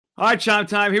All right, chime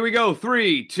time. Here we go.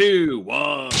 3, 2,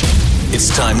 1.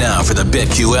 It's time now for the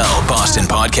BetQL Boston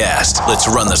Podcast. Let's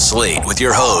run the slate with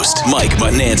your host, Mike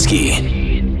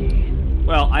Mutnansky.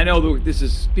 Well, I know that this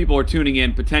is people are tuning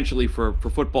in potentially for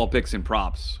football picks and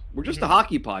props. We're just a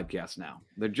hockey podcast now.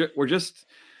 We're just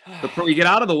we get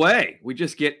out of the way. We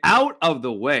just get out of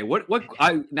the way.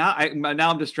 Now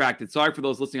I'm distracted. Sorry for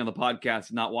those listening on the podcast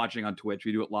and not watching on Twitch.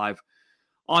 We do it live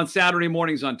on Saturday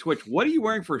mornings on Twitch. What are you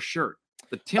wearing for a shirt?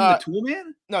 The Tim the Tool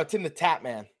Man? No, Tim the Tap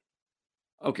Man.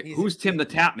 Okay, who's Tim the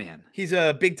Tap Man? He's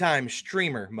a big-time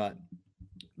streamer, Mutt.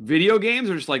 Video games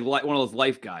or just like one of those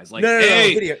life guys? Like, No,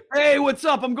 hey, what's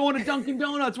up? I'm going to Dunkin'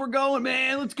 Donuts. We're going,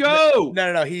 man. Let's go.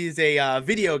 No. He's a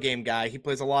video game guy. He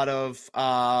plays a lot of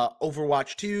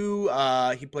Overwatch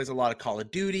 2. He plays a lot of Call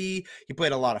of Duty. He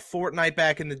played a lot of Fortnite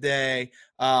back in the day.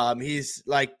 He's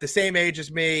like the same age as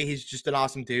me. He's just an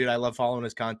awesome dude. I love following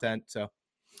his content. So,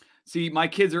 see, my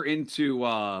kids are into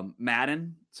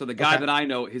Madden. So the guy that I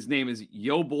know, his name is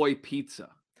Yo Boy Pizza.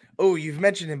 Oh, you've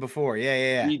mentioned him before.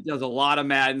 Yeah. He does a lot of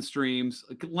Madden streams.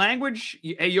 Language,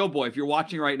 hey, Yo Boy, if you're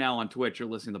watching right now on Twitch or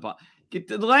listening to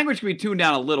the the language can be tuned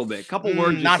down a little bit. A couple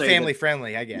words. Not family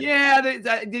friendly, I guess. Yeah,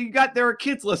 there are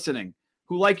kids listening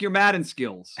who like your Madden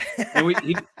skills. And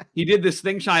he did this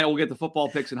thing, China. We'll get the football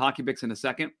picks and hockey picks in a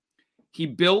second.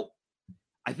 Maybe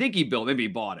he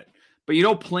bought it. But you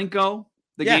know Plinko?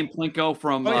 The game Plinko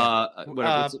from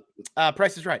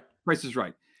Price is Right. Price is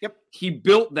Right. Yep. He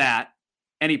built that.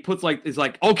 And he puts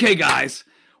okay, guys,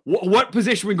 what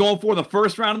position we going for in the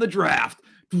first round of the draft?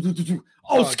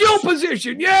 Skill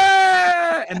position,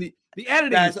 yeah! And the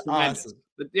editing is tremendous. Awesome.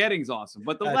 The editing's awesome,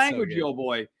 but the language, Yo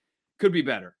Boy, could be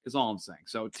better. Is all I'm saying.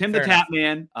 So Tim the Tap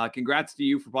Man, congrats to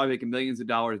you for probably making millions of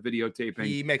dollars videotaping.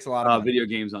 He makes a lot of video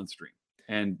games on stream,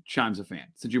 and Chime's a fan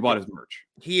since you bought his merch.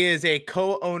 He is a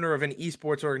co-owner of an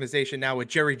esports organization now with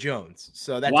Jerry Jones.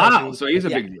 So that so he's a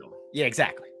big deal. Yeah,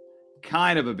 exactly.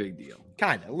 Kind of a big deal.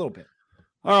 Kind of, a little bit.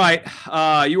 All right.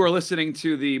 You are listening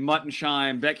to the Mutt and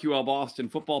Shime BetQL Boston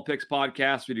Football Picks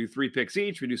podcast. We do 3 picks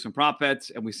each. We do some prop bets,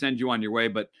 and we send you on your way.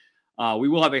 But we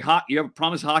will have you have a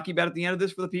promised hockey bet at the end of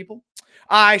this for the people?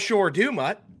 I sure do,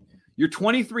 Mutt. You're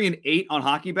 23-8 on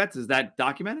hockey bets. Is that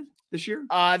documented this year?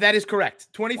 That is correct.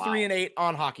 23-8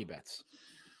 on hockey bets.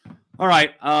 All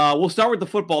right, we'll start with the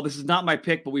football. This is not my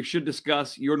pick, but we should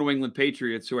discuss your New England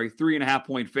Patriots, who are a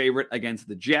 3.5-point favorite against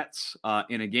the Jets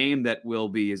in a game that will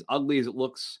be as ugly as it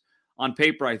looks on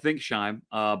paper, I think, Shime.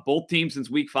 Both teams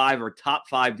since week 5 are top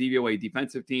 5 DVOA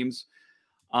defensive teams.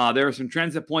 There are some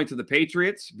trends that point to the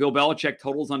Patriots. Bill Belichick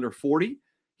totals under 40.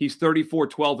 He's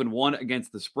 34-12-1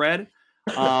 against the spread.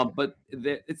 But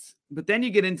then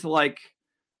you get into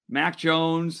Mac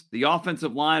Jones, the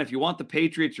offensive line. If you want the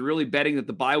Patriots, you're really betting that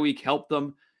the bye week helped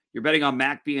them. You're betting on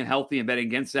Mac being healthy and betting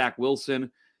against Zach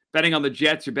Wilson. Betting on the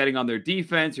Jets, you're betting on their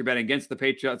defense. You're betting against the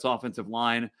Patriots offensive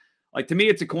line. To me,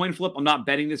 it's a coin flip. I'm not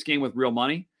betting this game with real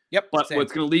money. Yep. But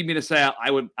what's going to lead me to say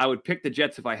I would pick the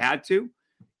Jets if I had to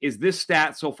is this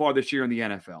stat so far this year in the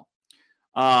NFL.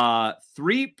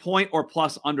 3-point or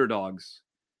plus underdogs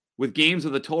with games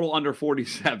with a total under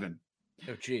 47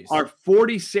 are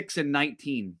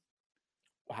 46-19.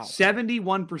 Wow.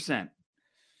 71%.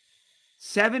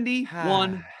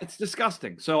 71. It's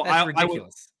disgusting. So I would,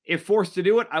 if forced to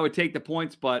do it, I would take the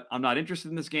points, but I'm not interested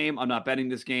in this game. I'm not betting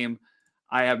this game.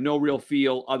 I have no real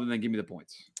feel other than give me the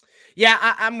points. Yeah,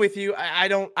 I'm with you.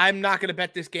 I'm not going to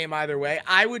bet this game either way.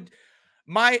 I would.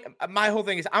 My whole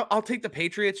thing is I'll take the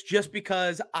Patriots just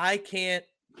because I can't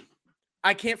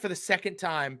for the second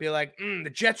time be like, the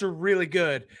Jets are really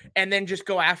good, and then just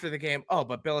go after the game. Oh,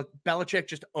 but Belichick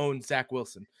just owns Zach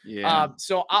Wilson. Yeah.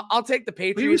 So I'll take the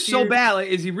Patriots. But he was so bad.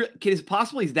 Is it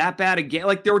possible he's that bad again?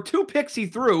 There were 2 picks he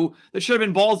threw that should have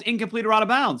been balls incomplete or out of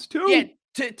bounds. 2. Yeah.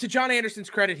 To John Anderson's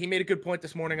credit, he made a good point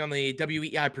this morning on the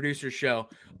WEI Producers Show.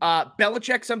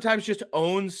 Belichick sometimes just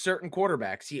owns certain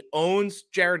quarterbacks. He owns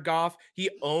Jared Goff. He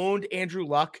owned Andrew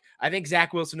Luck. I think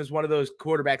Zach Wilson is one of those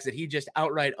quarterbacks that he just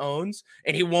outright owns,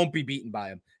 and he won't be beaten by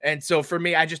him. And so for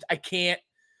me, I can't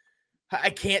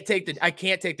take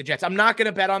the Jets. I'm not going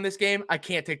to bet on this game. I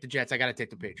can't take the Jets. I got to take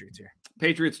the Patriots here.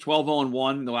 Patriots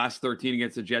 12-1 in the last 13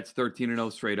 against the Jets,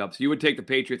 13-0 straight up. So you would take the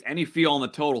Patriots. Any feel on the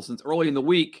total since early in the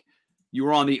week? You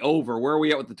were on the over. Where are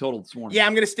we at with the total this morning? Yeah,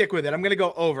 I'm going to stick with it. I'm going to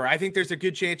go over. I think there's a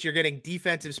good chance you're getting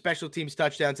defensive special teams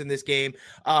touchdowns in this game,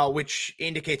 which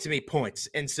indicates to me points.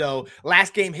 And so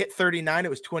last game hit 39. It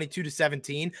was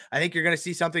 22-17. I think you're going to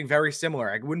see something very similar.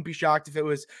 I wouldn't be shocked if it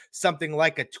was something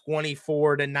like a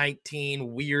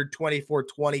 24-19, weird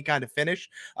 24-20 kind of finish.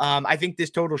 I think this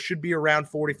total should be around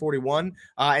 40-41.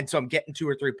 And so I'm getting 2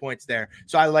 or 3 points there.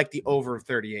 So I like the over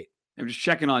 38. I'm just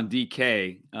checking on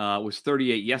DK. Was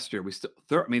 38 yesterday. We still,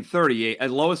 38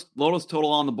 at lowest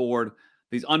total on the board.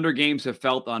 These under games have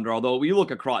felt under. Although we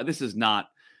look across, this is not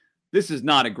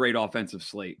a great offensive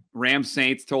slate. Rams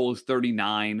Saints total is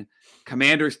 39.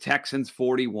 Commanders Texans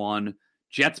 41.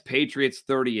 Jets Patriots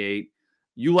 38.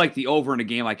 You like the over in a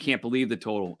game. I can't believe the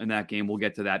total in that game. We'll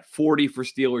get to that. 40 for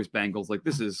Steelers Bengals. Like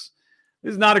this is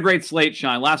not a great slate,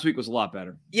 Shine. Last week was a lot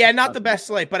better. Yeah, not the best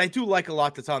slate, but I do like a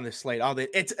lot that's on this slate.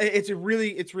 It's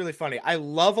really funny. I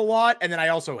love a lot, and then I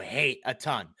also hate a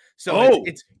ton. So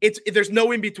it's there's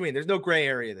no in between. There's no gray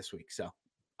area this week. So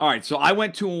all right. So I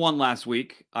went 2-1 last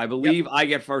week. I believe I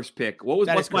get first pick.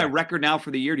 What's my record now for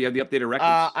the year? Do you have the updated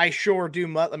records? I sure do,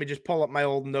 Mutt. Let me just pull up my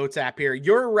old notes app here.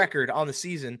 Your record on the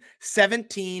season: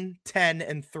 17, 10,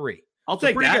 and 3. I'll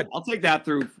take that. Good. I'll take that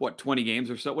through 20 games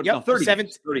or so. 30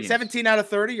 games. 17 out of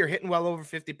 30. You're hitting well over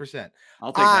 50%.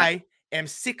 I'll take that. I am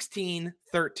 16,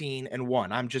 13, and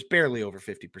 1. I'm just barely over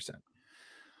 50%.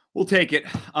 We'll take it.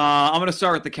 I'm going to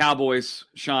start with the Cowboys,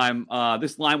 Shime.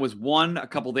 This line was 1 a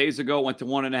couple days ago, went to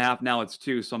 1.5. Now it's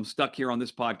 2. So I'm stuck here on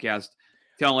this podcast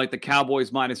telling like the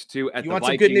Cowboys -2 at the Vikings. You want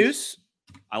some good news?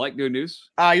 I like good news.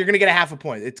 You're going to get a half a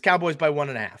point. It's Cowboys by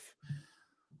 1.5.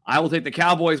 I will take the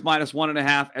Cowboys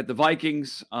 -1.5 at the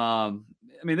Vikings.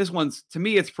 This one's, to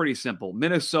me, it's pretty simple.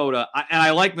 Minnesota, and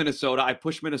I like Minnesota. I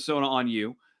pushed Minnesota on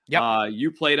you. Yep.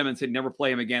 You played them and said never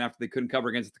play them again after they couldn't cover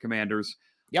against the Commanders.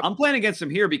 Yep. I'm playing against them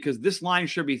here because this line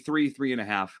should be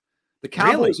 3.5. The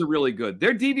Cowboys are really good.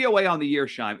 Their DVOA on the year,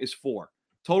 Shime, is 4.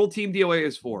 Total team DVOA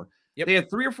is 4. Yep. They had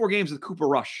 3 or 4 games with Cooper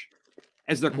Rush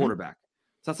as their quarterback.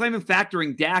 So that's not even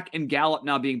factoring Dak and Gallup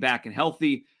now being back and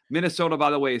healthy. Minnesota,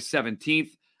 by the way, is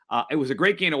 17th. It was a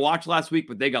great game to watch last week,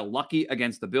 but they got lucky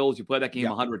against the Bills. You played that game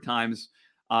 100 times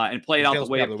and played out the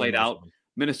way it played out.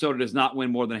 Minnesota does not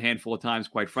win more than a handful of times,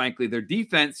 quite frankly. Their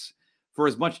defense, for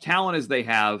as much talent as they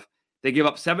have, they give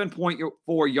up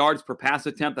 7.4 yards per pass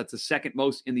attempt. That's the second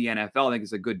most in the NFL. I think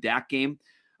it's a good Dak game.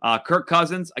 Kirk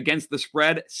Cousins against the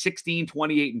spread, 16,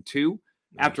 28, and 2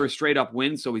 after a straight-up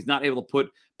win, so he's not able to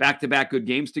put back-to-back good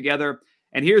games together.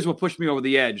 And here's what pushed me over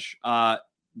the edge.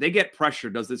 They get pressure,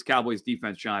 does this Cowboys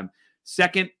defense, Shime.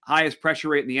 Second highest pressure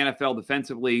rate in the NFL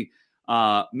defensively.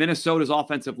 Minnesota's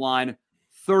offensive line,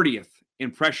 30th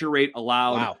in pressure rate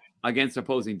allowed against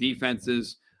opposing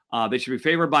defenses. They should be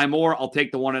favored by more. I'll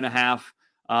take the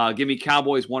 1.5. Give me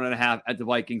Cowboys 1.5 at the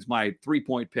Vikings, my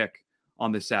 3-point pick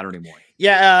on this Saturday morning.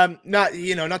 Yeah, not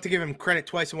to give him credit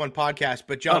twice in one podcast,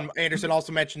 but John Anderson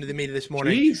also mentioned to me this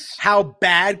morning how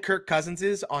bad Kirk Cousins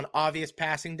is on obvious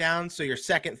passing downs. So your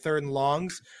second, third, and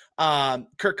longs.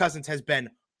 Kirk Cousins has been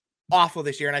awful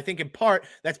this year, and I think in part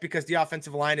that's because the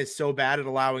offensive line is so bad at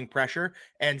allowing pressure.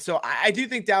 And so I do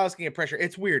think Dallas can get pressure.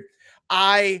 It's weird.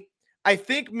 I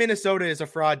think Minnesota is a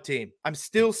fraud team. I'm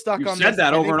still stuck on this. You said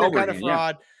that over and over again. Kind of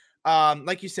fraud.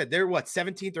 Like you said, they're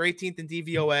 17th or 18th in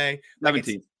DVOA.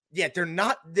 17th. Yeah, they're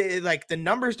not like the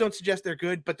numbers don't suggest they're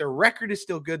good, but their record is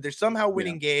still good. They're somehow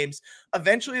winning games.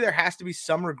 Eventually, there has to be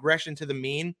some regression to the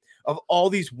mean of all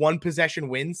these one possession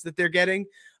wins that they're getting.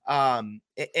 And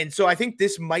so I think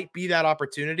this might be that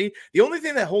opportunity. The only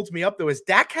thing that holds me up, though, is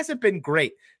Dak hasn't been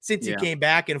great since he came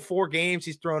back. In 4 games,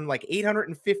 he's thrown like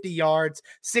 850 yards,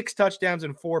 6 touchdowns,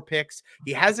 and 4 picks.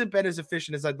 He hasn't been as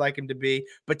efficient as I'd like him to be,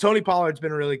 but Tony Pollard's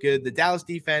been really good. The Dallas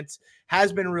defense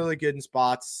has been really good in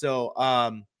spots. So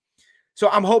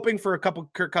I'm hoping for a couple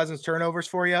Kirk Cousins turnovers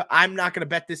for you. I'm not going to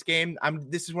bet this game. I'm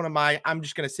just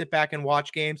going to sit back and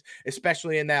watch games,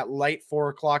 especially in that light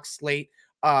 4:00 slate.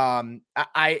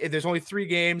 There's only 3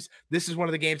 games. This is one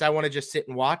of the games I want to just sit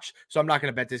and watch. So I'm not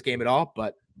going to bet this game at all,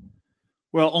 but.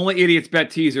 Well, only idiots bet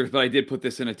teasers, but I did put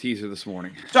this in a teaser this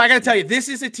morning. So I got to tell you, this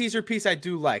is a teaser piece I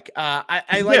do like.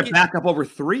 I like it. Back up over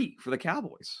 3 for the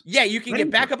Cowboys. Yeah, you can get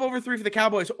back up over 3 for the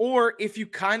Cowboys, or if you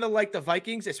kind of like the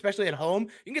Vikings, especially at home,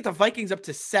 you can get the Vikings up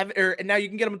to 7, and now you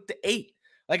can get them up to 8.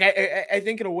 Like I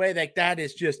think in a way like that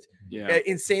is just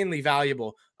insanely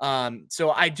valuable.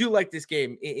 So I do like this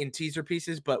game in teaser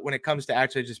pieces, but when it comes to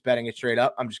actually just betting it straight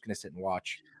up, I'm just going to sit and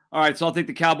watch. All right, so I'll take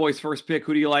the Cowboys first pick.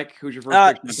 Who do you like? Who's your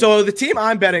first pick? So the team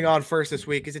I'm betting on first this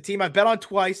week is a team I've bet on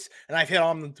twice, and I've hit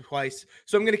on them twice.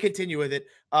 So I'm going to continue with it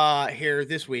here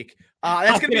this week.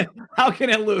 That's how can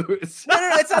it lose? No.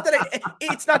 It's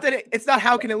not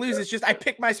how can it lose. It's just I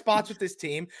pick my spots with this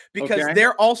team because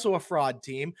they're also a fraud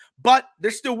team, but they're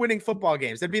still winning football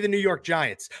games. That'd be the New York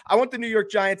Giants. I want the New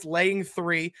York Giants laying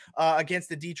 3 against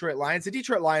the Detroit Lions. The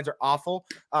Detroit Lions are awful.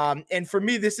 And for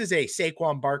me, this is a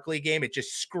Saquon Barkley game. It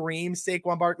just screams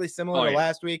Saquon Barkley, similar to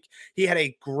last week. He had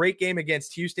a great game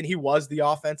against Houston. He was the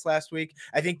offense last week.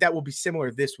 I think that will be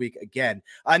similar this week again.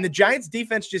 And the Giants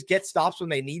defense defense just get stops when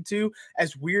they need to,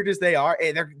 as weird as they are.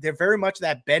 They're very much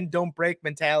that bend, don't break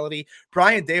mentality.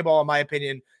 Brian Daboll, in my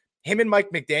opinion, him and Mike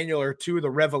McDaniel are two of the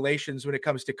revelations when it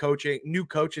comes to coaching, new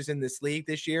coaches in this league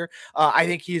this year. I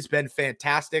think he's been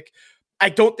fantastic. I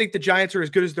don't think the Giants are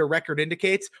as good as their record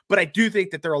indicates, but I do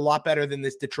think that they're a lot better than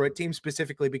this Detroit team,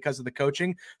 specifically because of the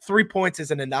coaching. 3 points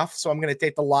isn't enough, so I'm going to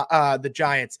take the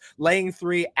Giants laying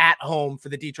 3 at home for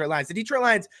the Detroit Lions. The Detroit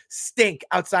Lions stink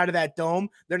outside of that dome.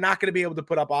 They're not going to be able to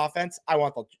put up offense. I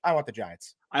want the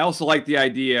Giants. I also like the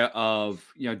idea of,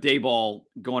 Daboll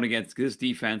going against this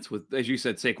defense with, as you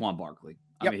said, Saquon Barkley.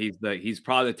 Yep. I mean, he's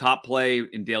probably the top play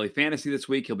in daily fantasy this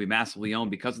week. He'll be massively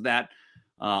owned because of that.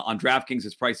 On DraftKings,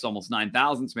 his price is almost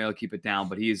 9,000, so maybe I'll keep it down.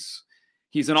 But he's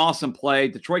an awesome play.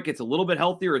 Detroit gets a little bit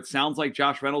healthier. It sounds like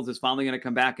Josh Reynolds is finally going to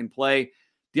come back and play.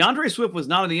 DeAndre Swift was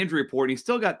not on the injury report. He's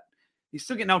still getting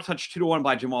outtouched 2-1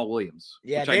 by Jamal Williams.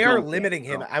 Yeah, they are limiting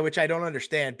him, which I don't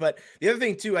understand. But the other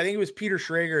thing too, I think it was Peter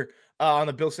Schrager on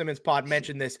the Bill Simmons pod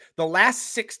mentioned this. The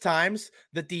last 6 times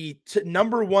that the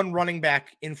number 1 running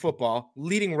back in football,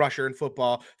 leading rusher in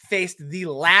football, faced the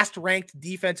last ranked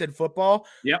defense in football,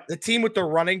 the team with the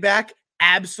running back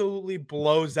absolutely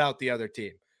blows out the other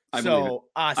team. I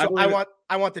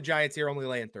want the Giants here, only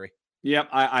laying 3. Yep,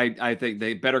 I think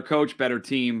they better coach, better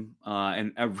team,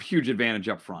 and a huge advantage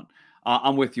up front.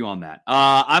 I'm with you on that.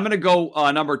 I'm going to go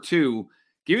number 2.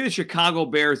 Give me the Chicago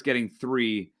Bears getting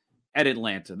 3 at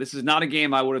Atlanta. This is not a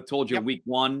game I would have told you week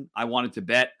 1 I wanted to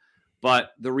bet,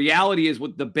 but the reality is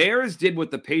what the Bears did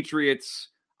with the Patriots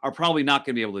are probably not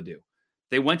going to be able to do.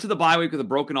 They went to the bye week with a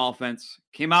broken offense,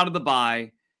 came out of the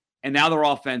bye, and now their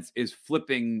offense is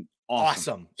flipping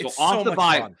awesome. So it's off so the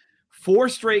bye, fun. 4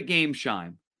 straight games,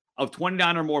 Shime, of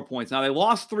 29 or more points. Now they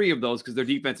lost 3 of those because their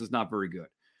defense is not very good.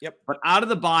 Yep. But out of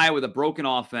the bye with a broken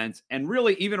offense, and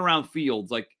really even around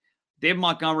Fields, like David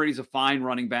Montgomery's a fine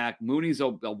running back. Mooney's a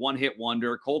one-hit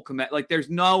wonder. Cole Kmet, like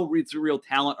there's no real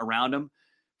talent around him.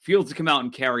 Fields has come out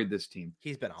and carried this team.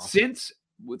 He's been awesome.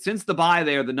 Since the bye,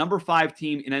 they are the number 5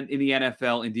 team in the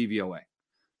NFL in DVOA.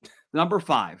 Number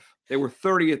 5. They were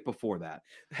 30th before that.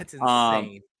 That's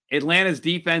insane. Atlanta's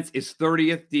defense is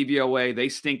 30th DVOA. They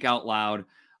stink out loud.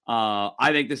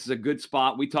 I think this is a good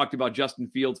spot. We talked about Justin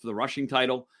Fields for the rushing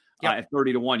title. At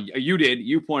 30-1. You did.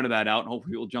 You pointed that out, and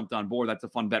hopefully people jumped on board. That's a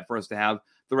fun bet for us to have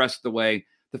the rest of the way.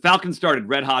 The Falcons started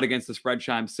red hot against the spread,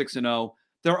 Chime, 6-0.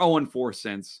 They're 0-4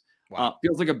 since. Wow.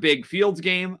 Feels like a big Fields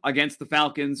game against the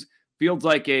Falcons. Feels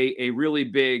like a really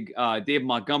big David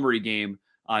Montgomery game.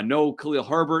 No Khalil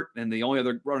Herbert, and the only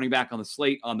other running back on the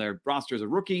slate on their roster is a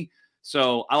rookie.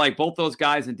 So I like both those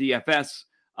guys in DFS.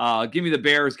 Give me the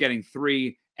Bears getting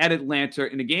 3 at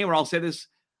Atlanta in a game where I'll say this,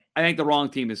 I think the wrong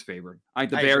team is favored. I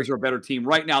think the Bears are a better team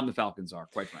right now than the Falcons are,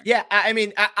 quite frankly. Yeah, I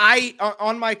mean, I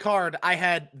on my card, I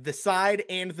had the side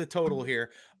and the total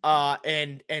here.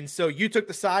 And so you took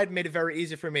the side, made it very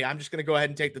easy for me. I'm just going to go ahead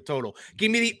and take the total.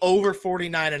 Give me the over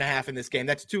 49.5 in this game.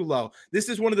 That's too low. This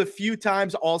is one of the few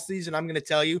times all season I'm going to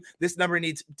tell you this number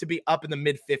needs to be up in the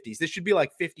mid 50s. This should be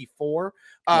like 54.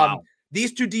 Wow.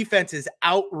 These two defenses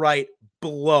outright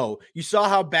blow. You saw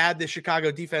how bad the Chicago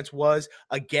defense was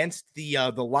against the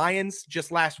Lions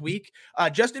just last week.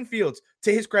 Justin Fields,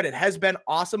 to his credit, has been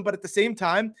awesome, but at the same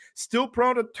time, still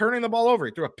prone to turning the ball over.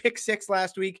 He threw a pick 6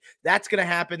 last week. That's going to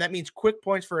happen. That means quick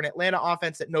points for an Atlanta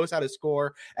offense that knows how to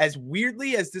score. As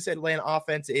weirdly as this Atlanta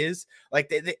offense is,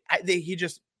 like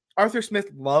Arthur Smith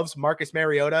loves Marcus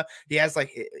Mariota. He has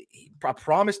he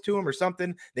promised to him or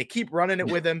something. They keep running it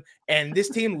with him, and this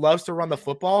team loves to run the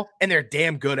football, and they're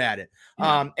damn good at it.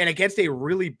 Yeah. And against a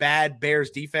really bad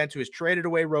Bears defense who has traded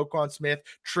away Roquan Smith,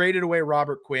 traded away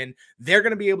Robert Quinn, they're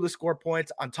going to be able to score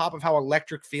points on top of how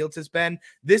electric Fields has been.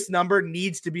 This number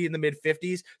needs to be in the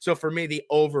mid-50s. So for me, the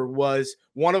over was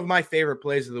one of my favorite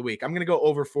plays of the week. I'm going to go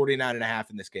over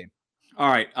 49.5 in this game. All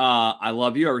right. I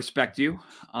love you. I respect you.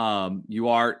 You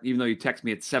are, even though you text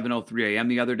me at 7:03 a.m.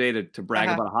 the other day to brag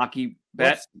about a hockey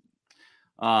bet.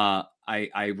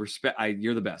 I respect,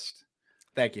 you're the best.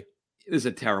 Thank you. This is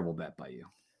a terrible bet by you.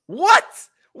 What?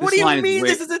 What do you mean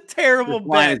this is a terrible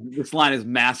bet? This line is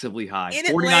massively high. In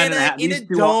Atlanta, in a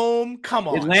dome. Come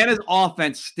on. Atlanta's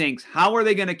offense stinks. How are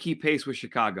they going to keep pace with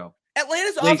Chicago?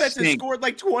 Atlanta's offense has scored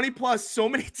like 20 plus so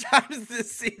many times this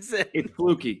season. It's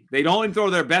fluky. They don't throw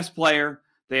their best player.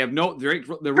 They have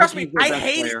Trust me, I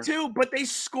hate it too, but they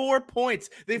score points.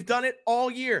 They've done it all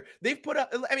year. They've put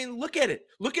up, look at it.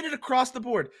 Look at it across the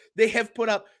board. They have put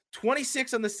up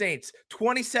 26 on the Saints,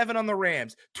 27 on the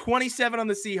Rams, 27 on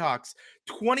the Seahawks,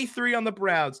 23 on the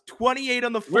Browns, 28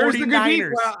 on the 49ers. Where's the good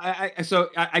defense? Well,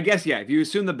 I guess, yeah, if you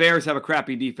assume the Bears have a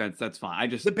crappy defense, that's fine.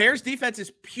 The Bears defense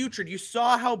is putrid. You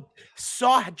saw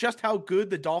just how good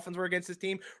the Dolphins were against this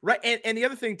team. Right. And the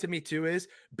other thing to me too is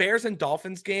Bears and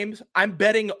Dolphins games, I'm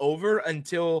betting over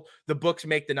until the books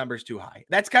make the numbers too high.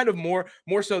 That's kind of more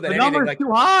so than the anything. Number's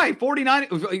too high. 49.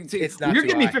 It's not. You're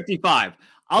giving me 55.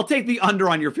 I'll take the under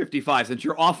on your 55 since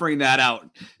you're offering that out.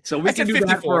 So we can do 54.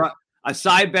 That for a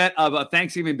side bet of a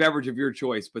Thanksgiving beverage of your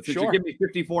choice. But since you give me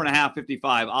 54.5,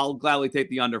 55, I'll gladly take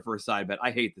the under for a side bet.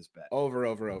 I hate this bet.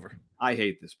 Over. I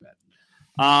hate this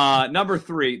bet. Number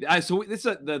 3. So this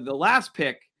is the last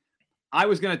pick. I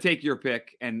was going to take your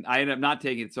pick, and I ended up not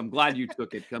taking it. So I'm glad you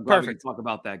took it. I'm glad we can talk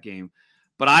about that game.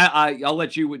 But I'll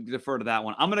let you defer to that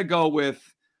one. I'm going to go with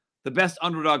the best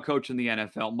underdog coach in the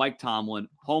NFL, Mike Tomlin,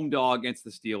 home dog against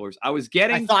the Steelers.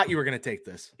 I thought you were going to take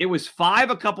this. It was 5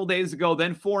 a couple days ago,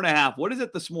 then 4.5. What is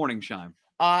it this morning, Shime?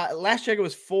 Last check it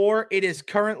was 4. It is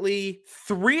currently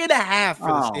 3.5 for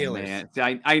the Steelers.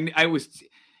 Man.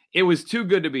 It was too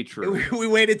good to be true. We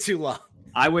waited too long.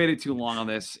 I waited too long on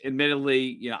this.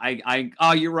 Admittedly, you're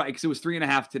right, because it was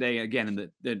 3.5 today.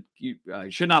 Again, and you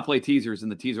should not play teasers in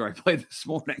the teaser I played this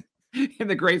morning. In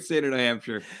the great state of New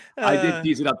Hampshire, I did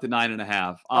tease it up to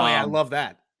 9.5. I love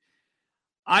that.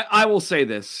 I will say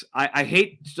this. I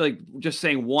hate just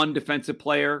saying one defensive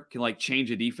player can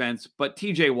change a defense, but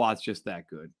TJ Watt's just that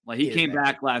good. He came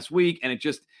back last week, and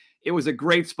it was a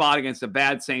great spot against a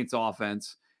bad Saints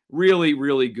offense. Really,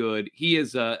 really good. He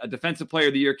is a defensive player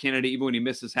of the year candidate, even when he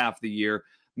misses half the year.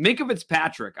 Minkah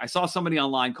Fitzpatrick. I saw somebody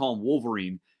online call him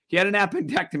Wolverine. He had an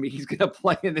appendectomy. He's going to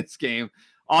play in this game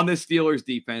on this Steelers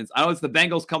defense. I know it's the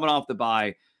Bengals coming off the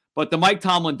bye, but the Mike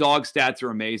Tomlin dog stats are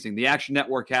amazing. The Action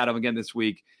Network had him again this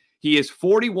week. He is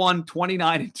 41,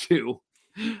 29, and 2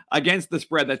 against the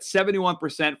spread. That's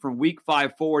 71% from week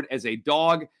 5 forward as a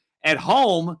dog. At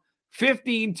home,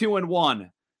 15, 2, and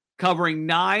 1, covering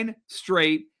 9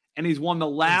 straight, and he's won the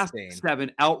last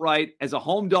 7 outright as a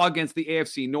home dog against the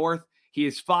AFC North. He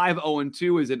is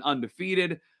 5-0-2 as an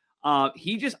undefeated. I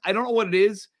don't know what it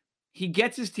is. He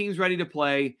gets his teams ready to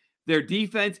play. Their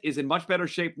defense is in much better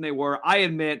shape than they were. I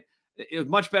admit it was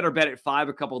much better bet at 5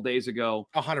 a couple of days ago.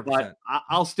 100%. But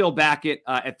I'll still back it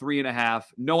at 3.5,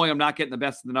 knowing I'm not getting the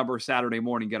best of the number Saturday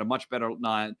morning, get a much better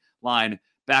line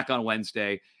back on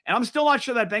Wednesday. And I'm still not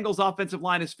sure that Bengals offensive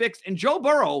line is fixed. And Joe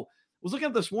Burrow was looking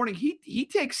at this morning. He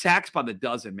takes sacks by the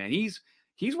dozen, man.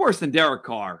 He's worse than Derek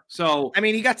Carr. So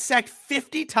he got sacked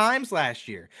 50 times last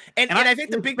year. And I think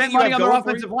the big thing you have on the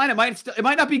offensive line, it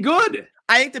might not be good.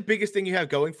 I think the biggest thing you have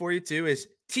going for you too is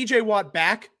TJ Watt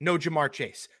back, no Jamar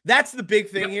Chase. That's the big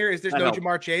thing here is there's no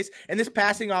Jamar Chase. And this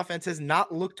passing offense has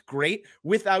not looked great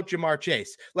without Jamar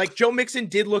Chase. Joe Mixon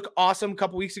did look awesome a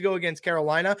couple weeks ago against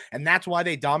Carolina, and that's why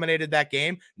they dominated that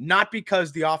game. Not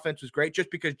because the offense was great, just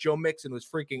because Joe Mixon was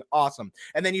freaking awesome.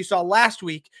 And then you saw last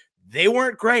week, they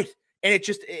weren't great. And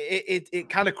it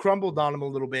kind of crumbled on him a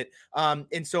little bit.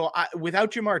 And so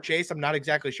without Jamar Chase, I'm not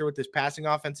exactly sure what this passing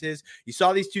offense is. You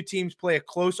saw these two teams play a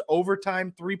close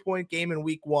overtime 3-point game in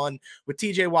week 1 with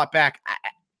TJ Watt back.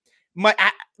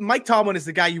 Mike Tomlin is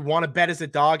the guy you want to bet as a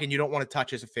dog and you don't want to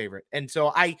touch as a favorite. And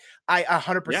so I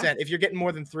 100%, if you're getting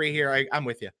more than 3 here, I'm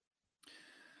with you.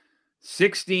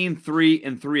 16, 3,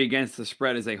 and 3 against the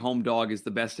spread as a home dog is the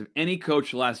best of any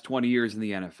coach the last 20 years in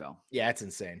the NFL. Yeah, it's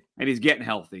insane. And he's getting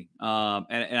healthy.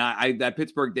 And that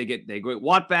Pittsburgh, they get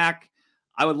Watt back.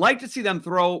 I would like to see them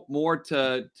throw more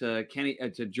to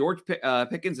George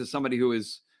Pickens as somebody who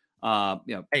is, has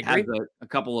a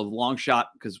couple of long shot,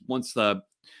 because once the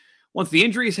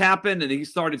injuries happened and he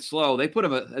started slow, they put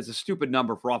him as a stupid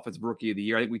number for offensive rookie of the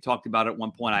year. I think we talked about it at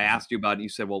one point. I asked you about it. You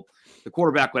said, well, the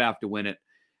quarterback would have to win it.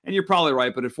 And you're probably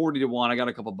right, but at 40-1, I got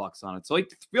a couple bucks on it. So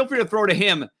feel free to throw to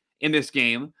him in this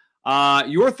game.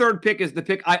 Your third pick is the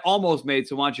pick I almost made,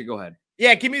 so why don't you go ahead?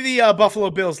 Yeah, give me the Buffalo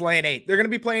Bills laying 8. They're going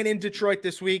to be playing in Detroit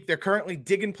this week. They're currently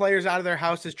digging players out of their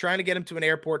houses, trying to get them to an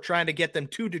airport, trying to get them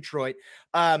to Detroit.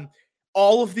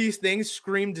 All of these things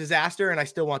scream disaster, and I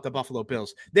still want the Buffalo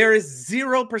Bills. There is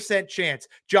 0% chance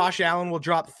Josh Allen will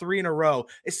drop 3 in a row,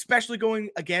 especially going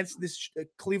against this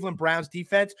Cleveland Browns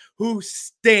defense, who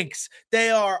stinks. They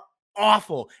are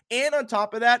awful. And on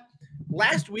top of that,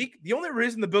 last week, the only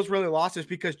reason the Bills really lost is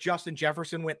because Justin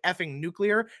Jefferson went effing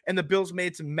nuclear, and the Bills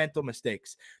made some mental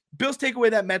mistakes. Bills take away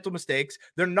that mental mistakes.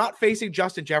 They're not facing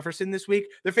Justin Jefferson this week.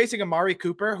 They're facing Amari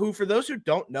Cooper, who, for those who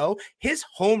don't know, his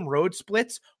home road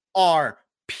splits are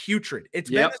putrid. It's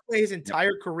been this way his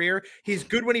entire career. He's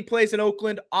good when he plays in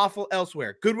Oakland, awful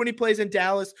elsewhere. Good when he plays in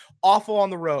Dallas, awful on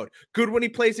the road. Good when he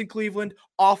plays in Cleveland,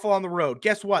 awful on the road.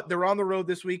 Guess what? They're on the road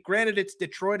this week. Granted, it's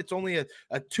Detroit. It's only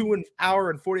a 2 hour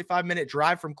and 45-minute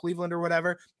drive from Cleveland or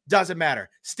whatever. Doesn't matter.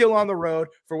 Still on the road.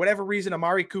 For whatever reason,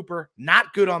 Amari Cooper,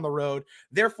 not good on the road.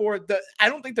 Therefore, I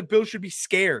don't think the Bills should be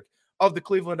scared of the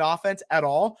Cleveland offense at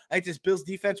all. I think this Bills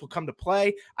defense will come to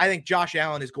play. I think Josh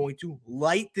Allen is going to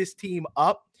light this team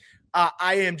up.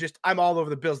 I'm all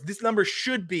over the Bills. This number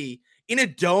should be in a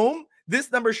dome.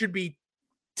 This number should be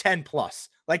 10 plus.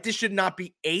 Like, this should not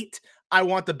be 8. I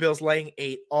want the Bills laying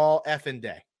 8 all effing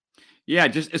day. Yeah,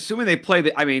 just assuming they play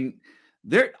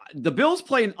the Bills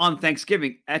play on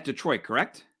Thanksgiving at Detroit,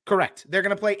 correct? Correct. They're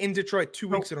going to play in Detroit 2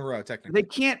 weeks in a row, technically.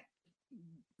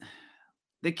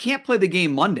 They can't play the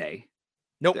game Monday.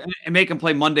 Nope. And make them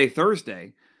play Monday,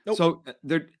 Thursday. Nope. So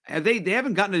they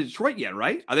haven't gotten to Detroit yet,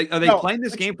 right? Are they playing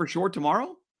this game for sure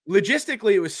tomorrow?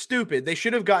 Logistically, it was stupid. They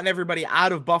should have gotten everybody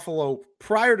out of Buffalo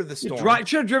prior to the storm.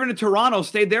 Should have driven to Toronto,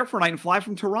 stayed there for a night, and fly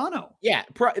from Toronto. Yeah,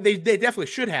 they definitely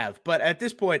should have. But at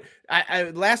this point,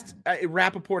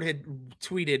 Rappaport had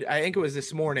tweeted, I think it was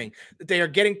this morning, that they are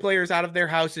getting players out of their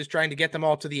houses, trying to get them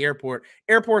all to the airport.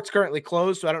 Airport's currently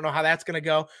closed, so I don't know how that's going to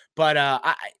go. But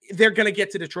they're going to get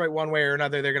to Detroit one way or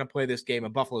another. They're going to play this game,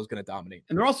 and Buffalo's going to dominate.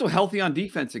 And they're also healthy on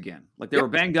defense again. Like, they were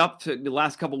banged up to the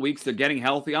last couple of weeks. They're getting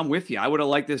healthy. I'm with you. I would have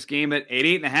liked this game at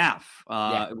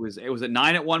 8.5. It was at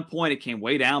 9 at one point. It came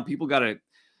way down.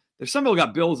 There's some people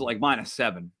got Bills at like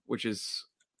 -7, which is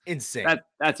insane.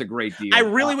 That's a great deal. I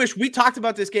really wish we talked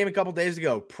about this game a couple days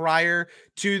ago prior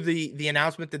to the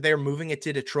announcement that they're moving it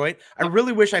to Detroit. I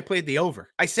really wish I played the over.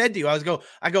 I said to you,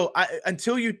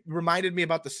 until you reminded me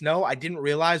about the snow, I didn't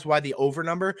realize why the over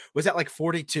number was at like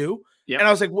 42. Yep. And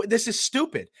I was like, this is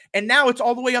stupid. And now it's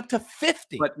all the way up to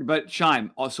 50. But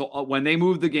Shime, also when they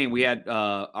moved the game, we had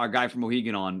our guy from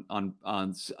Mohegan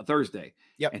on Thursday.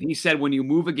 Yep. And he said when you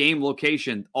move a game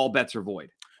location, all bets are void.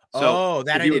 So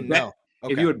I didn't know.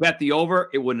 Okay. If you had bet the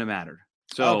over, it wouldn't have mattered.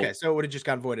 So it would have just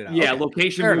gotten voided out. Yeah,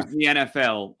 location moves in the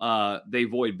NFL. They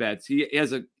void bets. He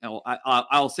has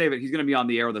I'll save it. He's going to be on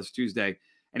the air with us Tuesday,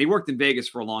 and he worked in Vegas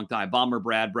for a long time. Bomber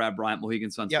Brad Bryant,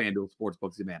 Mohegan Suns, FanDuel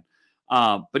Sportsbooks, man.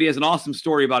 But he has an awesome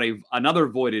story about another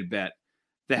voided bet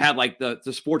that had like the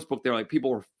sports book there, like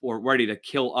people were ready to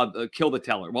kill the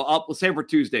teller. Well, we'll save for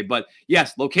Tuesday, but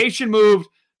yes, location moved,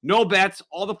 no bets,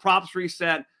 all the props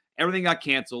reset, everything got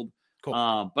canceled. Cool.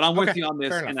 But I'm with you on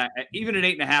this, and even at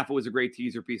 8.5, it was a great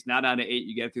teaser piece. Now down to 8,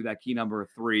 you get through that key number of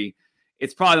 3.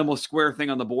 It's probably the most square thing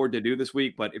on the board to do this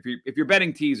week. But if you're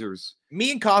betting teasers,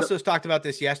 me and Costos talked about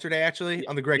this yesterday, actually,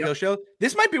 on the Greg Hill Show.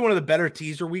 This might be one of the better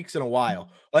teaser weeks in a while.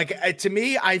 Like, to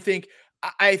me, I think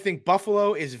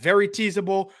Buffalo is very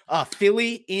teasable.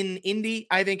 Philly in Indy,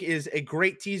 I think, is a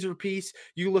great teaser piece.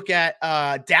 You look at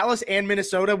Dallas and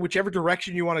Minnesota, whichever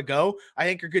direction you want to go, I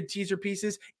think are good teaser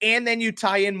pieces. And then you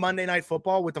tie in Monday Night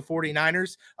Football with the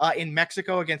 49ers in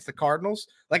Mexico against the Cardinals.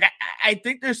 Like, I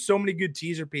think there's so many good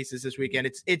teaser pieces this weekend.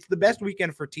 It's the best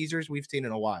weekend for teasers we've seen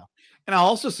in a while. And I'll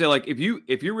also say, like, if you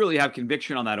really have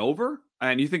conviction on that over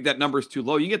and you think that number is too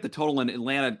low, you get the total in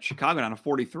Atlanta, Chicago down to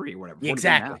 43 or whatever.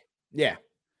 Exactly. Yeah.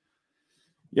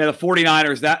 Yeah, the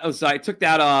 49ers, I took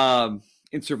that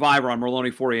in Survivor on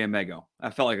Merloni, Fourier, and Mego.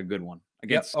 That felt like a good one.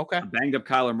 Against banged up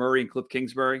Kyler Murray and Cliff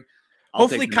Kingsbury.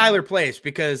 Hopefully Kyler plays,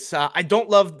 because I don't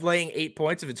love laying 8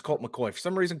 points if it's Colt McCoy. For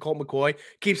some reason, Colt McCoy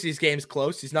keeps these games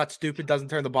close. He's not stupid, doesn't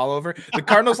turn the ball over. The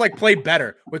Cardinals play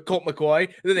better with Colt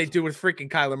McCoy than they do with freaking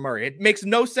Kyler Murray. It makes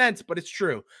no sense, but it's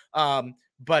true. So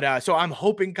I'm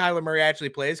hoping Kyler Murray actually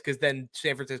plays, because then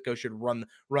San Francisco should run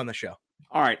the show.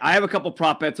 All right. I have a couple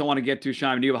prop bets I want to get to,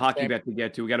 Shime. You have a hockey bet to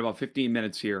get to. We got about 15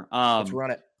 minutes here. Let's run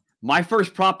it. My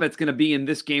first prop bet's going to be in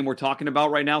this game we're talking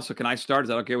about right now. So can I start? Is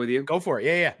that okay with you? Go for it.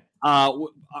 Yeah.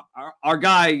 Our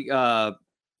guy,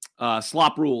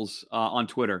 Slop Rules on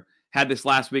Twitter, had this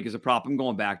last week as a prop. I'm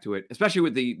going back to it, especially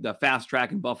with the fast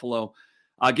track in Buffalo.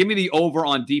 Give me the over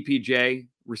on DPJ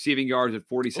receiving yards at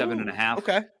 47.5.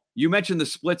 Okay. You mentioned the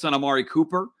splits on Amari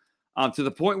Cooper. To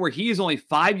the point where he is only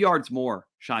 5 yards more,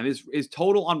 Shime, his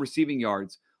total on receiving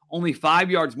yards, only 5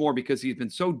 yards more, because he's been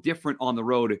so different on the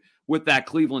road with that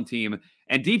Cleveland team.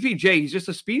 And DPJ, he's just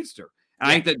a speedster. And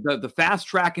I think that the fast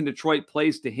track in Detroit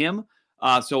plays to him.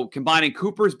 So combining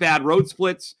Cooper's bad road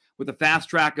splits with the fast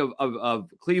track of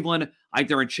Cleveland, I think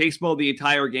they're in chase mode the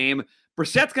entire game.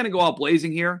 Brissett's going to go out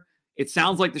blazing here. It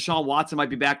sounds like Deshaun Watson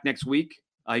might be back next week.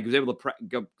 He was able to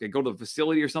go to the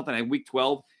facility or something. In week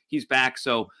 12, he's back.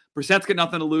 So Brissett's got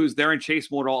nothing to lose. They're in chase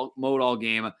mode all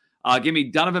game. Give me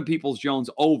Donovan Peoples-Jones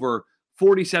over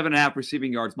 47.5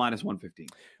 receiving yards, minus 115.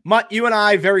 Mutt, you and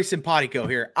I, very simpatico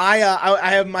here. I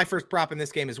have my first prop in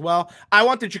this game as well. I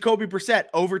want the Jacoby Brissett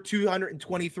over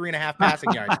 223.5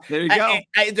 passing yards. There you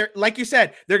go. Like you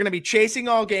said, they're going to be chasing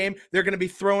all game. They're going to be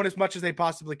throwing as much as they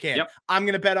possibly can. Yep. I'm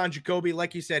going to bet on Jacoby,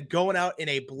 like you said, going out in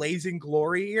a blazing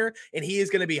glory here, and he is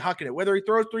going to be hucking it. Whether he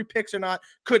throws 3 picks or not,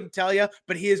 couldn't tell you,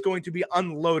 but he is going to be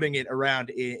unloading it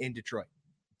around in Detroit.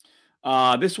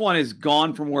 This one is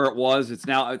gone from where it was. It's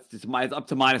now it's up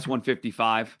to minus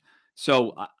 155.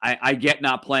 So I get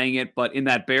not playing it, but in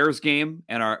that Bears game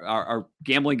and our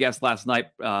gambling guest last night,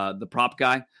 the prop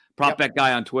bet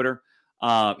guy on Twitter,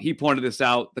 he pointed this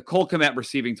out. The Cole Kmet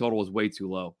receiving total was way too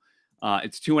low.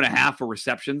 It's 2.5 for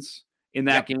receptions in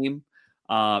that game.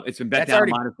 It's been bet down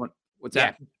to minus one. What's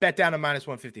that? Bet down to minus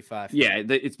 155. Yeah,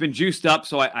 it's been juiced up,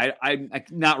 so I'm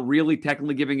not really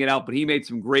technically giving it out, but he made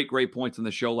some great points on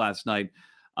the show last night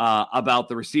about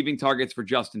the receiving targets for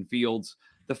Justin Fields.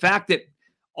 The fact that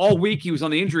all week he was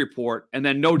on the injury report and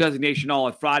then no designation all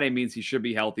at Friday means he should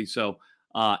be healthy. So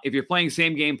if you're playing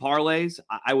same game parlays,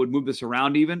 I would move this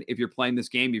around even. If you're playing this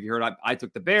game, if you heard I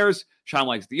took the Bears, Sean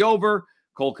likes the over,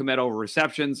 Cole Kmet over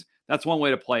receptions. That's one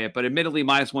way to play it, but admittedly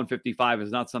minus 155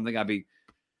 is not something I'd be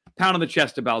pound on the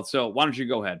chest about. So why don't you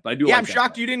go ahead? But I do. Yeah, I'm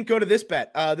shocked you didn't go to this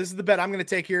bet. This is the bet I'm going to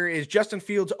take here is Justin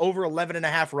Fields over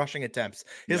 11.5 rushing attempts.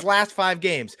 His last 5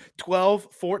 games, 12,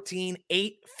 14,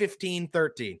 8, 15,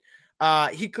 13.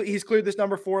 He's cleared this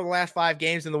number 4 of the last 5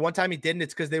 games. And the one time he didn't,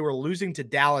 it's because they were losing to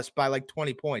Dallas by like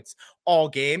 20 points all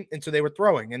game. And so they were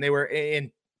throwing and they were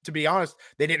in, to be honest,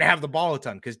 they didn't have the ball a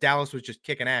ton because Dallas was just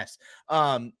kicking ass.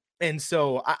 And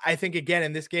so I think, again,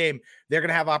 in this game, they're going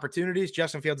to have opportunities.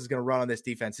 Justin Fields is going to run on this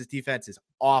defense. This defense is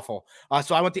awful.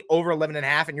 So I went the over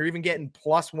 11.5, and you're even getting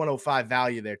plus 105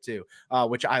 value there too,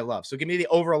 which I love. So give me the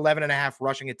over 11.5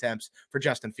 rushing attempts for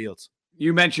Justin Fields.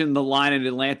 You mentioned the line in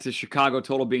Atlanta, Chicago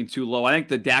total being too low. I think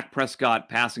the Dak Prescott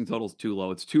passing total is too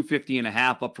low. It's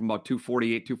 250.5 up from about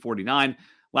 248, 249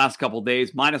 last couple of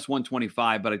days, minus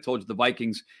 125. But I told you the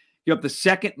Vikings, you have the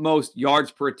second most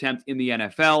yards per attempt in the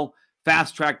NFL.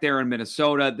 Fast track there in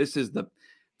Minnesota. This is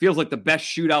feels like the best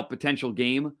shootout potential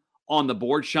game on the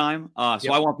board, Shime.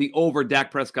 So I want the over Dak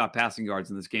Prescott passing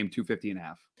yards in this game,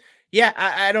 250.5. Yeah,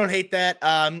 I don't hate that.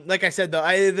 Like I said, though,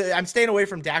 I'm staying away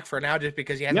from Dak for now just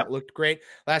because he hasn't looked great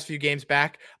last few games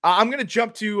back. I'm going to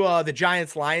jump to the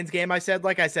Giants-Lions game.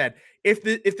 Like I said, if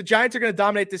the Giants are going to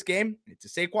dominate this game, it's a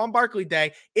Saquon Barkley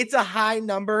day. It's a high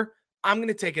number. I'm going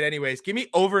to take it anyways. Give me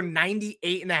over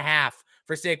 98.5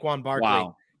 for Saquon Barkley.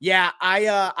 Wow. Yeah,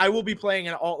 I will be playing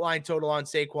an alt line total on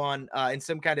Saquon in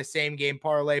some kind of same game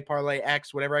parlay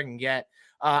X, whatever I can get.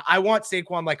 I want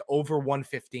Saquon like over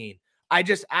 115.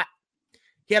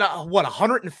 He had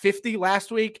 150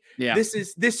 last week. Yeah.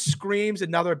 This screams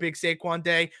another big Saquon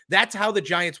day. That's how the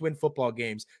Giants win football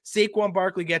games. Saquon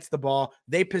Barkley gets the ball,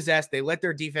 they possess, they let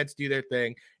their defense do their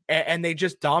thing, and they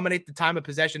just dominate the time of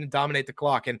possession and dominate the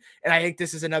clock. And I think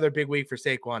this is another big week for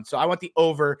Saquon. So I want the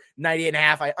over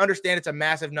 98.5. I understand it's a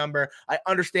massive number. I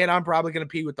understand I'm probably going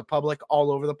to pee with the public all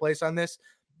over the place on this.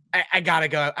 I gotta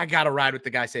go. I gotta ride with the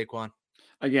guy Saquon.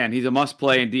 Again, he's a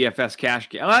must-play in DFS cash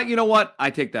game. You know what? I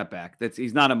take that back.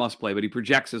 He's not a must-play, but he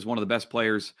projects as one of the best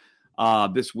players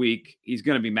this week. He's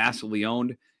going to be massively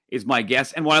owned, is my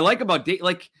guess. And what I like about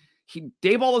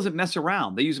Daboll doesn't mess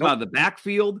around. They use him out of the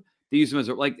backfield. They use him as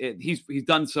he's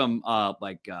done some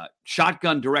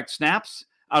shotgun direct snaps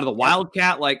out of the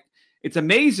Wildcat. It's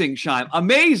amazing, Shime.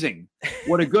 Amazing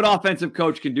what a good offensive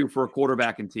coach can do for a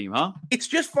quarterback and team, huh? It's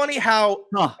just funny how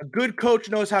a good coach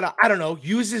knows how to,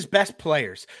 use his best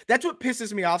players. That's what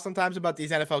pisses me off sometimes about these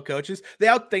NFL coaches. They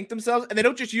outthink themselves, and they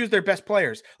don't just use their best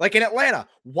players. Like in Atlanta,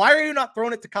 why are you not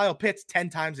throwing it to Kyle Pitts 10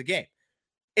 times a game?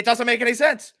 It doesn't make any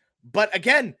sense. But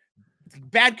again,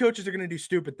 bad coaches are going to do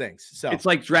stupid things. So it's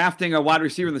like drafting a wide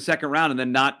receiver in the second round and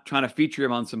then not trying to feature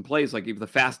him on some plays. Like the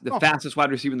fastest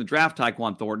wide receiver in the draft,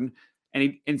 Tyquan Thornton.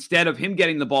 And instead of him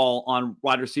getting the ball on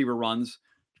wide receiver runs,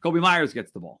 Kobe Myers gets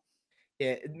the ball.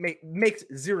 Yeah, it makes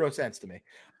zero sense to me.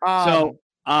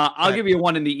 I'll give you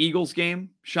one in the Eagles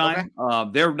game, Shine.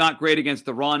 Okay. They're not great against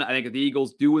the run. I think if the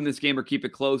Eagles do win this game or keep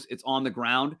it close, it's on the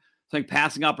ground. I think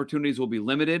passing opportunities will be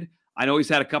limited. I know he's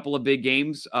had a couple of big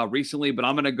games recently, but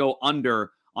I'm going to go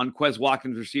under on Quez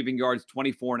Watkins receiving yards,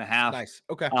 24.5. Nice.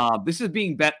 Okay. This is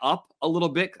being bet up a little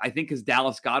bit, I think, because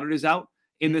Dallas Goedert is out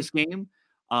in this game.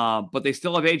 But they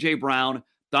still have A.J. Brown.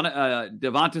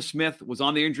 Devonta Smith was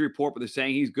on the injury report, but they're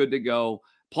saying he's good to go.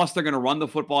 Plus, they're going to run the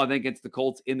football, I think, against the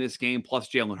Colts in this game. Plus,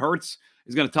 Jalen Hurts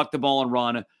is going to tuck the ball and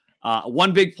run.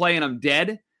 One big play, and I'm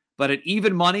dead. But at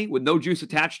even money, with no juice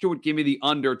attached to it, give me the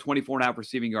under 24.5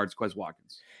 receiving yards, Quez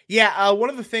Watkins. Yeah, one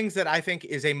of the things that I think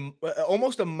is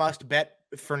almost a must bet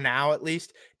for now, at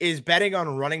least, is betting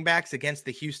on running backs against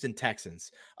the Houston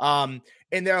Texans.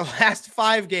 In their last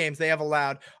 5 games, they have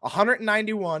allowed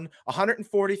 191,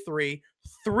 143,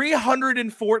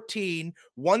 314,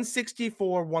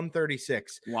 164,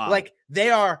 136. Wow. Like, they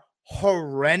are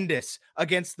horrendous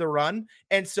against the run.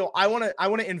 And so I want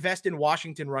to invest in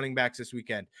Washington running backs this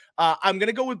weekend. I'm going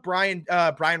to go with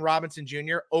Brian Robinson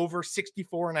Jr. over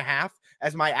 64.5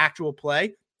 as my actual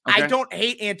play. Okay. I don't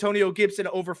hate Antonio Gibson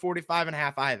over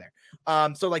 45.5 either.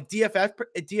 So like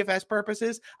DFS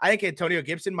purposes, I think Antonio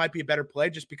Gibson might be a better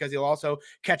play just because he'll also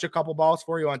catch a couple balls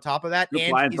for you on top of that.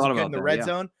 And he's good in the red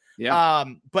zone. Yeah.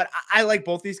 But I like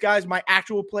both these guys. My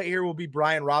actual play here will be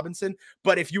Brian Robinson.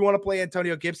 But if you want to play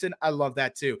Antonio Gibson, I love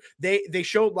that too. They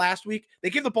showed last week, they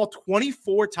gave the ball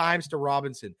 24 times to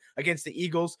Robinson against the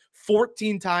Eagles,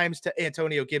 14 times to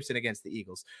Antonio Gibson against the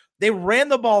Eagles. They ran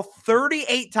the ball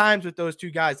 38 times with those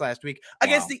two guys last week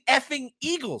against the effing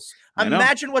Eagles.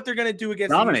 Imagine what they're going to do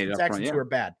against the Houston Texans who are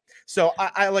bad. So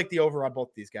I like the over on both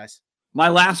these guys. My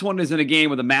last one is in a game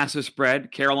with a massive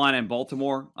spread, Carolina and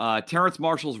Baltimore. Terrence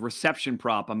Marshall's reception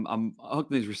prop, I'm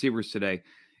hooking these receivers today,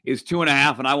 is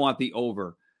 2.5, and I want the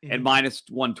over at minus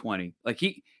 120. Like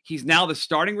he's now the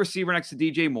starting receiver next to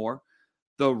DJ Moore.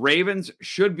 The Ravens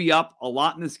should be up a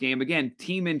lot in this game. Again,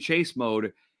 team in chase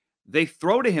mode. They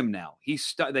throw to him now.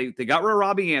 They got rid of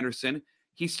Robbie Anderson.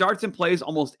 He starts and plays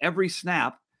almost every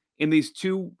snap in these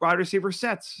 2 wide receiver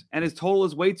sets, and his total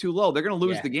is way too low. They're going to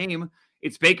lose the game.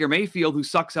 It's Baker Mayfield who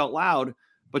sucks out loud,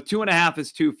 but 2.5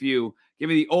 is too few. Give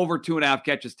me the over 2.5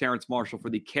 catches Terrence Marshall for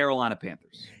the Carolina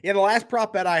Panthers. Yeah, the last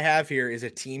prop bet I have here is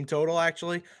a team total,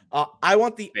 actually. I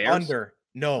want the Bears? under.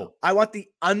 No, I want the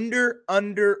under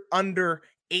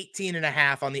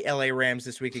 18.5 on the LA Rams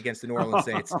this week against the New Orleans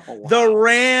Saints. Wow. The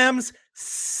Rams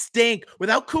stink.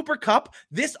 Without Cooper Kupp,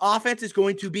 this offense is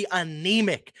going to be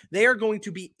anemic. They are going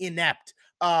to be inept.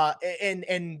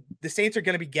 And the Saints are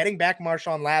going to be getting back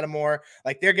Marshawn Lattimore.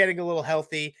 Like, they're getting a little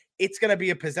healthy. It's going to be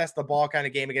a possess the ball kind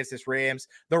of game against this Rams.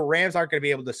 The Rams aren't going to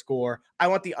be able to score. I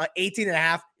want the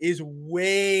 18.5 is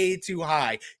way too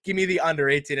high. Give me the under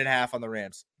 18.5 on the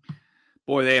Rams.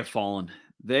 Boy, they have fallen.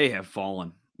 They have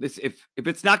fallen. This if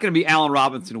it's not going to be Allen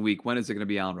Robinson week, when is it going to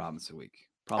be Allen Robinson week?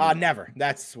 Probably never.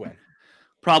 That's when.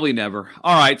 Probably never.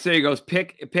 All right, so there he goes.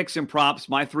 Picks and props.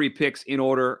 My 3 picks in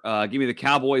order. Give me the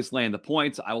Cowboys laying the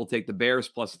points. I will take the Bears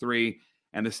 +3,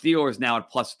 and the Steelers now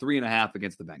at +3.5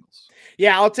 against the Bengals.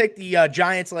 Yeah, I'll take the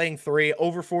Giants laying 3,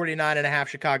 over 49.5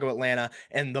 Chicago, Atlanta,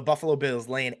 and the Buffalo Bills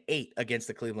laying 8 against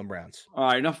the Cleveland Browns. All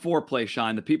right, enough foreplay,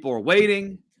 Shime. The people are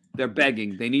waiting. They're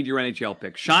begging. They need your NHL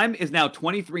pick. Shime is now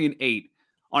 23-8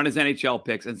 on his NHL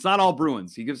picks. And it's not all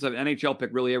Bruins. He gives an NHL pick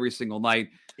really every single night.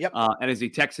 Yep. And as he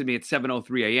texted me at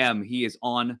 7:03 a.m., he is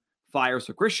on fire.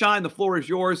 So, Chris Shine, the floor is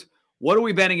yours. What are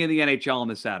we betting in the NHL on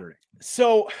this Saturday?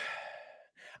 So,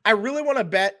 I really want to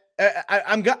bet.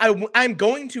 I'm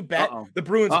going to bet the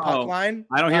Bruins puck line.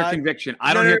 I don't hear conviction.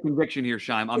 I don't hear conviction here,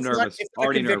 Shime. I'm nervous.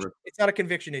 Already nervous. It's not a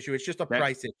conviction issue. It's just a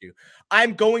price issue.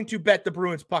 I'm going to bet the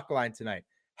Bruins puck line tonight.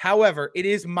 However, it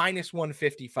is minus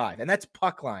 155, and that's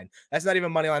puck line. That's not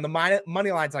even money line. The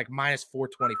money line's like minus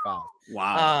 425.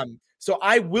 Wow. So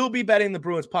I will be betting the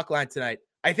Bruins puck line tonight.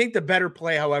 I think the better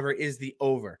play, however, is the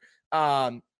over.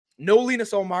 No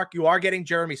Linus Ullmark. You are getting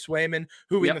Jeremy Swayman,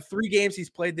 who in the 3 games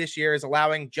he's played this year is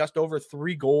allowing just over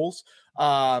 3 goals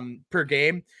per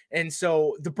game. And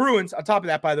so the Bruins, on top of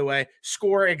that, by the way,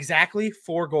 score exactly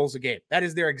 4 goals a game. That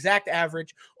is their exact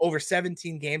average over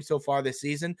 17 games so far this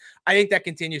season. I think that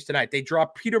continues tonight. They draw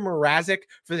Peter Mrazek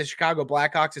for the Chicago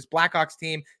Blackhawks. This Blackhawks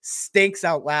team stinks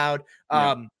out loud.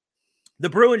 The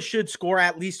Bruins should score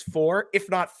at least 4, if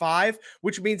not 5,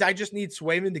 which means I just need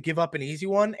Swayman to give up an easy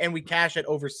one, and we cash at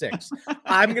over 6.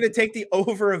 I'm going to take the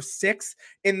over of 6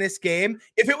 in this game.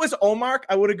 If it was Ullmark,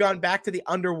 I would have gone back to the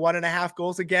under 1.5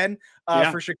 goals again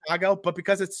for Chicago, but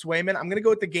because it's Swayman, I'm going to go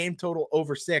with the game total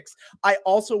over 6. I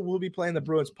also will be playing the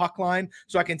Bruins puck line,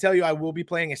 so I can tell you I will be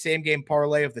playing a same-game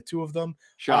parlay of the 2 of them.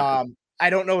 I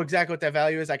don't know exactly what that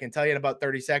value is. I can tell you in about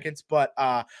 30 seconds, but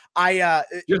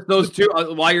just those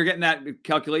 2 while you're getting that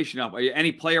calculation up.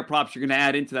 Any player props you're going to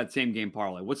add into that same game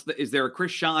parlay? Is there a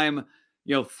Chris Shime,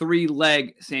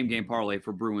 3-leg same game parlay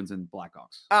for Bruins and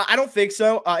Blackhawks? I don't think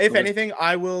so. If anything,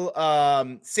 I will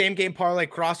same game parlay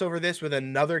crossover this with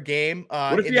another game.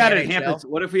 What if you added Hampus?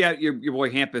 What if we had your boy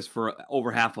Hampus for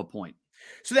over half a point?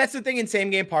 So that's the thing in same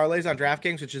game parlays on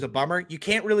DraftKings, which is a bummer. You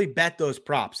can't really bet those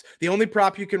props. The only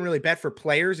prop you can really bet for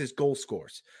players is goal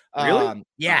scores. Really?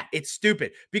 Yeah, it's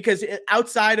stupid because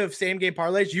outside of same game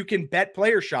parlays, you can bet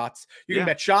player shots. You can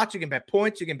bet shots, you can bet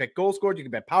points, you can bet goal scores, you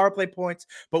can bet power play points.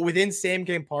 But within same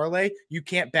game parlay, you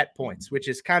can't bet points, which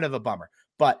is kind of a bummer.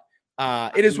 But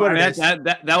it is what it is.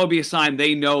 That would be a sign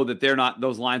they know that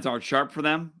those lines aren't sharp for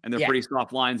them, and they're pretty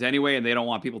soft lines anyway, and they don't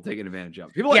want people taking advantage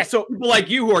of people. People like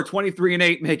you who are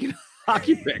 23-8 making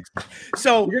hockey picks.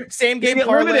 So same game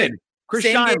parlay. Limited. Chris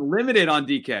Scheim limited on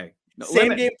DK.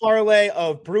 Same game parlay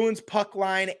of Bruins puck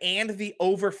line and the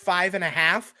over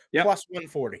 5.5 plus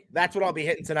 140. That's what I'll be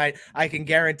hitting tonight. I can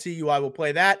guarantee you I will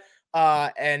play that.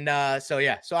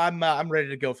 So I'm ready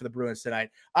to go for the Bruins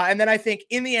tonight. And then I think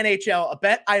in the NHL, a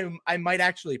bet I might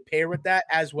actually pair with that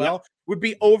as well would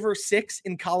be over 6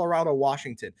 in Colorado,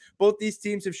 Washington. Both these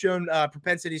teams have shown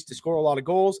propensities to score a lot of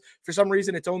goals. For some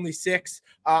reason, it's only 6.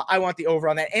 I want the over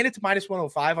on that, and it's minus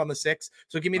 105 on the 6.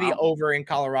 So give me the over in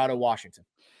Colorado, Washington.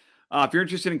 If you're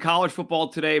interested in college football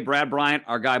today, Brad Bryant,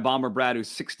 our guy Bomber Brad, who's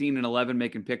 16-11,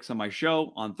 making picks on my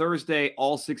show on Thursday.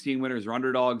 All 16 winners are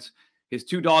underdogs. His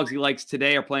 2 dogs he likes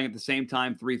today are playing at the same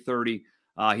time, 3:30.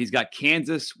 He's got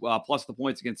Kansas plus the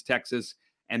points against Texas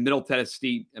and Middle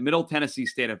Tennessee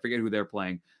State. I forget who they're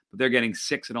playing, but they're getting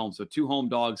 6 at home. So 2 home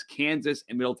dogs, Kansas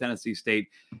and Middle Tennessee State.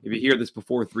 If you hear this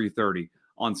before 3:30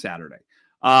 on Saturday.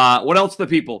 What else the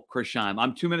people, Chris Scheim?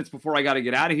 I'm 2 minutes before I got to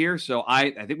get out of here. So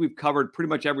I think we've covered pretty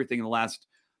much everything in the last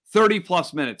 30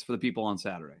 plus minutes for the people on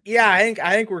Saturday. Yeah, I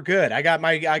think we're good. I got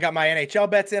my NHL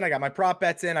bets in. I got my prop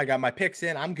bets in. I got my picks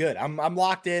in. I'm good. I'm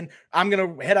locked in. I'm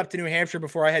going to head up to New Hampshire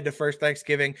before I head to first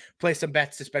Thanksgiving, play some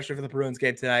bets, especially for the Bruins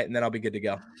game tonight, and then I'll be good to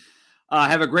go.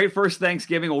 Have a great first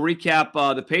Thanksgiving. We'll recap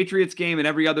the Patriots game and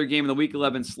every other game in the Week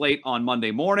 11 slate on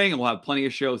Monday morning, and we'll have plenty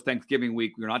of shows Thanksgiving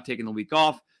week. We're not taking the week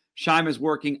off. Scheim is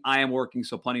working. I am working,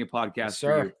 so plenty of podcasts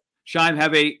for you. Scheim,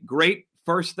 have a great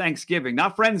first Thanksgiving,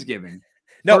 not Friendsgiving.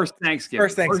 No, first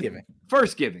Thanksgiving.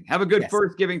 First giving. Have a good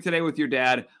first giving today with your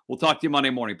dad. We'll talk to you Monday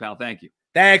morning, pal. Thank you.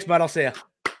 Thanks, bud. I'll see you.